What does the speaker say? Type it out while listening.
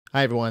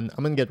Hi everyone,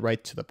 I'm going to get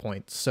right to the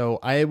point. So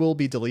I will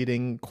be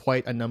deleting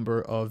quite a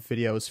number of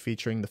videos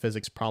featuring the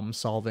physics problem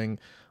solving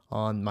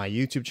on my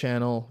YouTube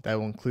channel. That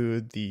will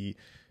include the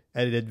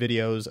edited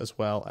videos as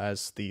well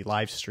as the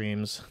live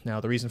streams.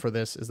 Now the reason for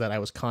this is that I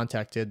was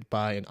contacted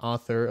by an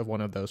author of one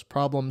of those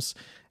problems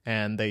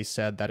and they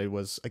said that it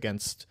was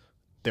against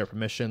their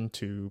permission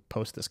to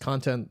post this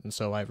content, and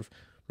so I've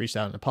reached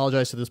out and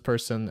apologized to this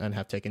person and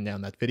have taken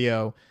down that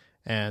video.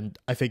 And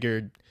I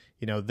figured,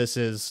 this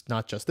is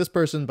not just this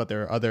person, but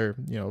there are other,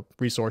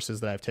 resources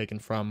that I've taken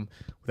from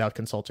without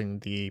consulting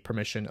the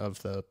permission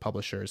of the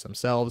publishers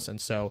themselves.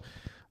 And so,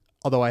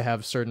 although I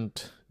have certain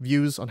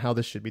views on how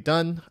this should be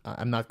done,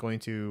 I'm not going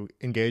to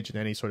engage in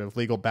any sort of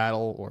legal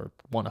battle or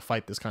want to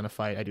fight this kind of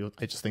fight.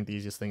 I just think the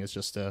easiest thing is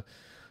just to,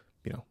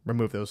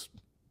 remove those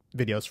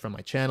videos from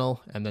my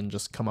channel and then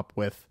just come up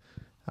with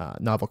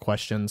novel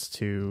questions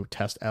to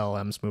test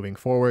LLMs moving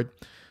forward.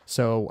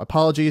 So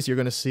apologies, you're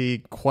going to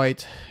see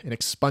quite an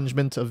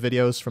expungement of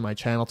videos from my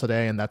channel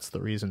today, and that's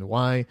the reason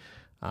why.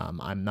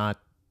 I'm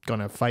not going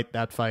to fight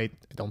that fight.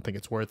 I don't think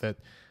it's worth it,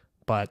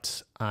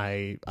 but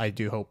I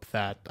do hope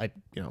that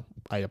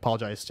I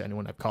apologize to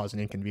anyone I've caused an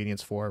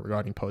inconvenience for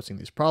regarding posting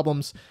these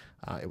problems.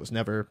 It was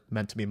never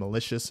meant to be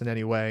malicious in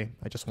any way.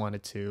 I just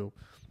wanted to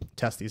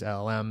test these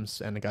LLMs,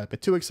 and I got a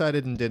bit too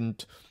excited and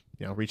didn't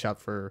reach out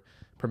for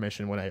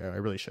permission when I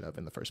really should have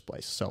in the first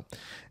place. So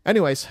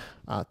anyways,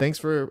 thanks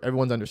for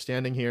everyone's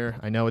understanding here.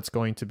 I know it's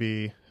going to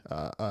be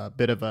a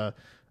bit of a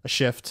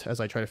shift as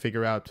I try to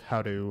figure out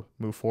how to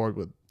move forward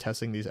with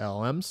testing these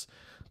LLMs,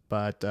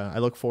 but I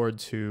look forward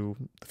to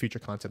the future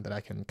content that I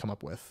can come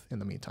up with in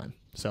the meantime.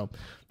 So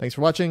thanks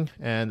for watching,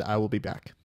 and I will be back.